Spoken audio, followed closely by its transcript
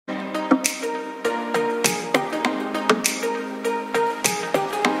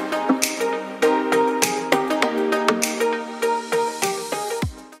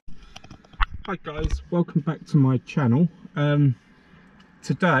welcome back to my channel.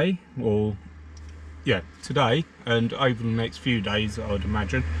 Today and over the next few days, I'd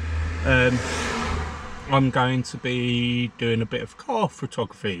imagine, I'm going to be doing a bit of car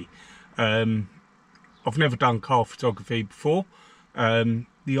photography. I've never done car photography before. The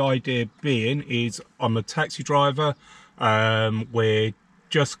idea being is I'm a taxi driver. We're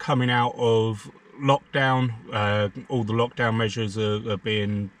just coming out of lockdown. All the lockdown measures are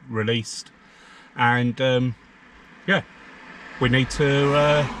being released, and yeah, we need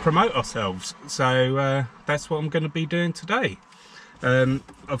to promote ourselves, so that's what I'm going to be doing today.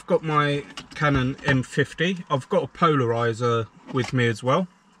 I've got my Canon M50. I've got a polarizer with me as well,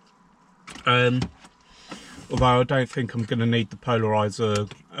 although I don't think I'm going to need the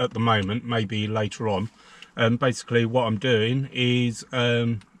polarizer at the moment, maybe later on. Basically what I'm doing is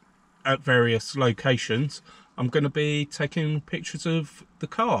at various locations I'm going to be taking pictures of the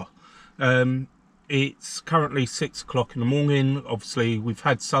car. It's currently 6 o'clock in the morning. Obviously we've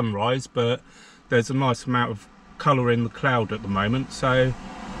had sunrise, but there's a nice amount of colour in the cloud at the moment, so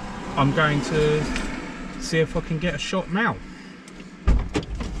I'm going to see if I can get a shot now.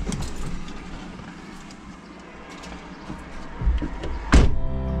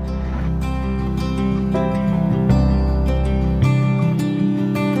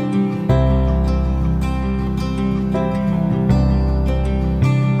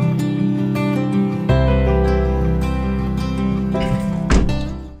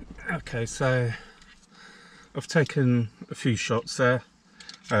 Okay, so I've taken a few shots there,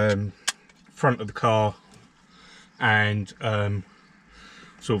 front of the car and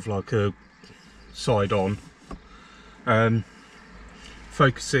sort of like a side on,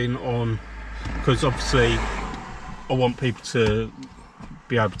 focusing on, because obviously I want people to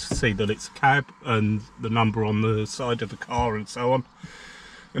be able to see that it's a cab and the number on the side of the car and so on,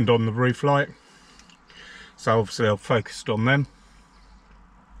 and on the roof light. So obviously I've focused on them.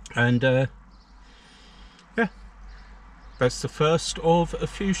 And yeah, that's the first of a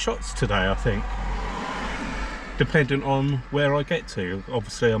few shots today, I think, depending on where I get to.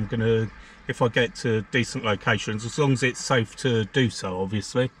 Obviously I'm gonna, if I get to decent locations, as long as it's safe to do so,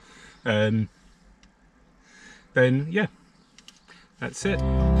 obviously, then yeah, that's it.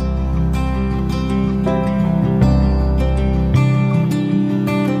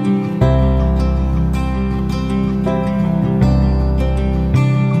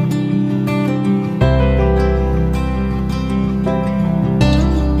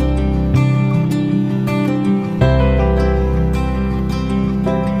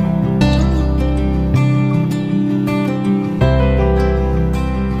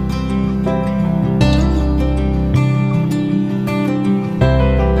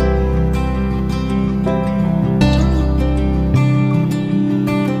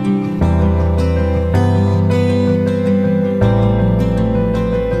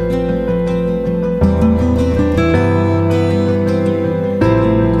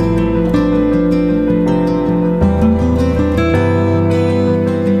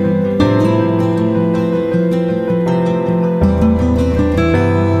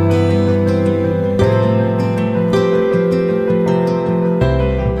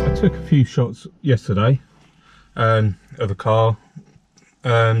 Took a few shots yesterday of the car.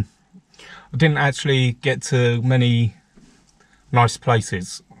 I didn't actually get to many nice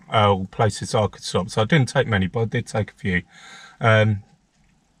places, places I could stop, so I didn't take many, but I did take a few.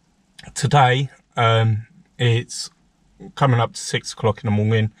 Today it's coming up to 6 o'clock in the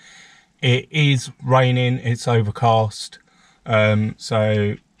morning. It is raining, it's overcast,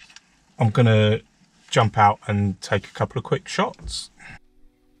 so I'm gonna jump out and take a couple of quick shots.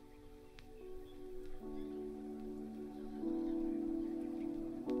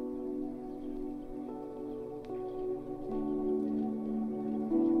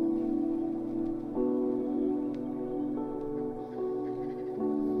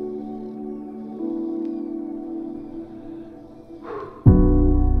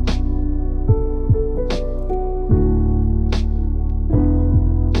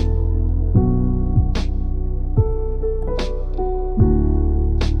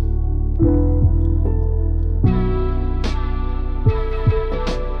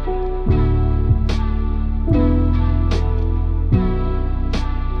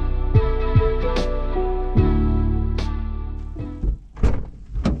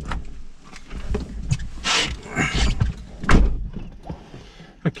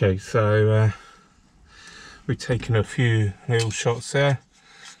 Okay, so we've taken a few little shots there.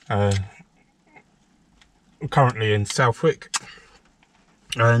 I'm currently in Southwick,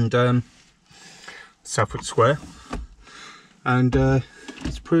 and Southwick Square, and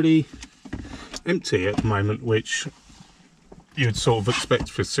it's pretty empty at the moment, which you'd sort of expect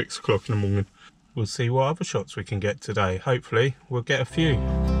for 6 o'clock in the morning. We'll see what other shots we can get today. Hopefully we'll get a few.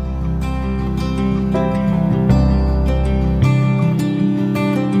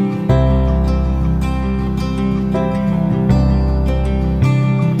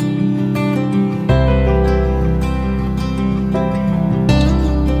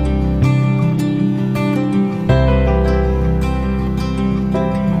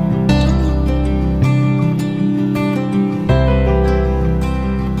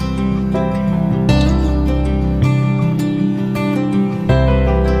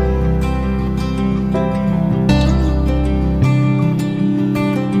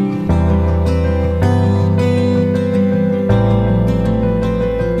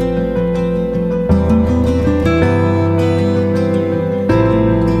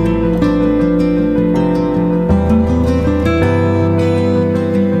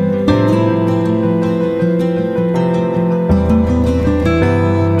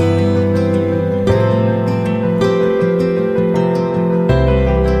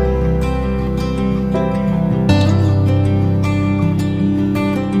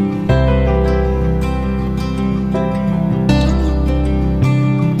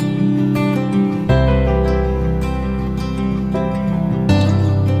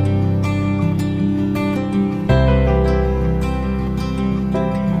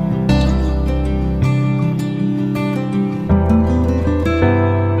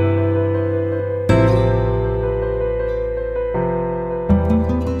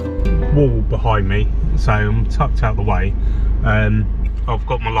 Wall behind me, so I'm tucked out the way. I've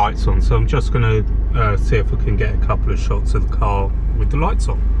got my lights on, so I'm just going to see if I can get a couple of shots of the car with the lights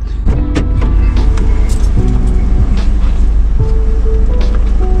on.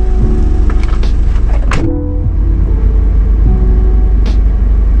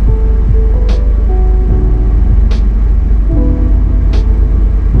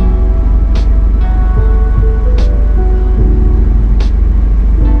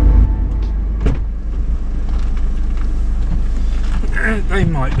 They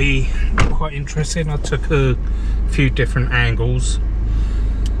might be quite interesting. I took a few different angles.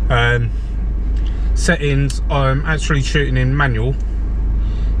 Settings, I'm actually shooting in manual,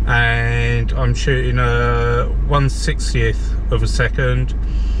 and I'm shooting a 1/60th of a second,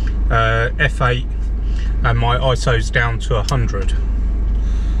 f8, and my ISO's down to 100.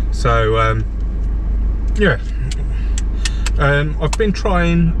 So yeah, I've been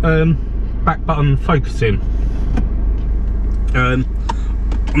trying back button focusing.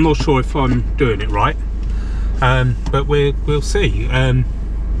 I'm not sure if I'm doing it right, but we'll see.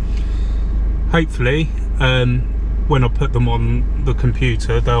 Hopefully when I put them on the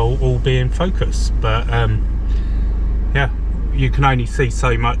computer they'll all be in focus, but yeah, you can only see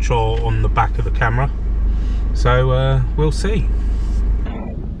so much on the back of the camera, so we'll see.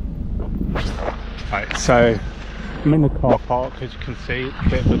 Right, so I'm in the car park, as you can see, a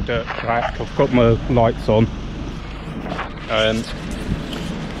bit of a dirt track. I've got my lights on.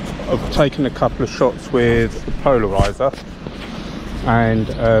 I've taken a couple of shots with the polarizer, and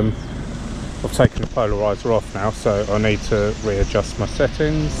I've taken the polarizer off now, so I need to readjust my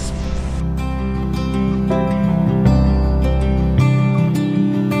settings.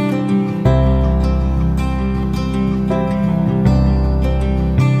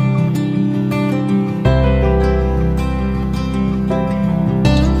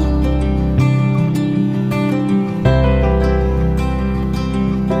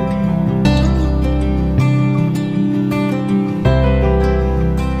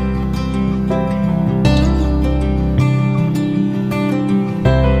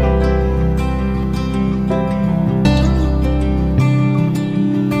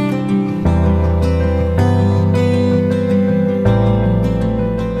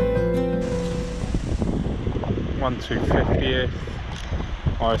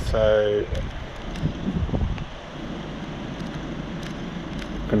 ISO,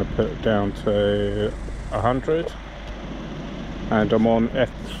 I'm going to put it down to 100, and I'm on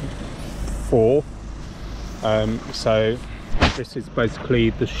f4. So this is basically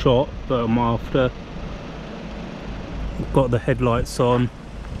the shot that I'm after. I've got the headlights on.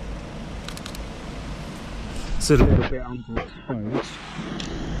 It's a little bit underexposed,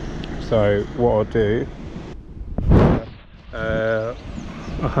 so what I'll do,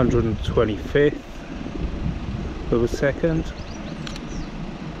 125th of a second.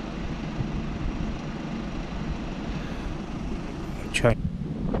 Okay.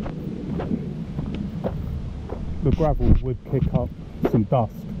 The gravel would kick up some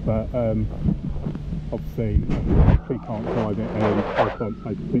dust, but obviously she can't drive it and I can't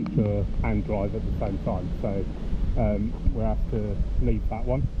take a picture and drive at the same time, so we'll have to leave that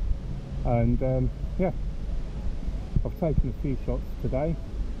one. And yeah, I've taken a few shots today.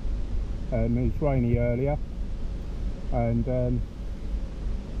 It was rainy earlier, and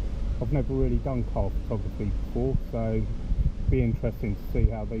I've never really done car photography before, so it'll be interesting to see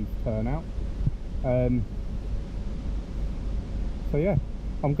how these turn out. So yeah,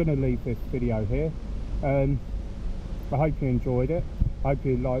 I'm going to leave this video here. I hope you enjoyed it. I hope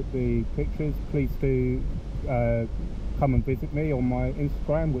you liked the pictures. Please do come and visit me on my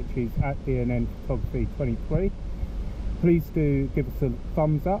Instagram, which is @DNNphotography23. Please do give us a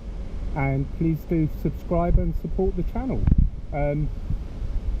thumbs up, and please do subscribe and support the channel.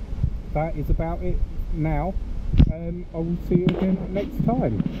 That is about it now. I will see you again next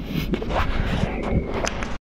time.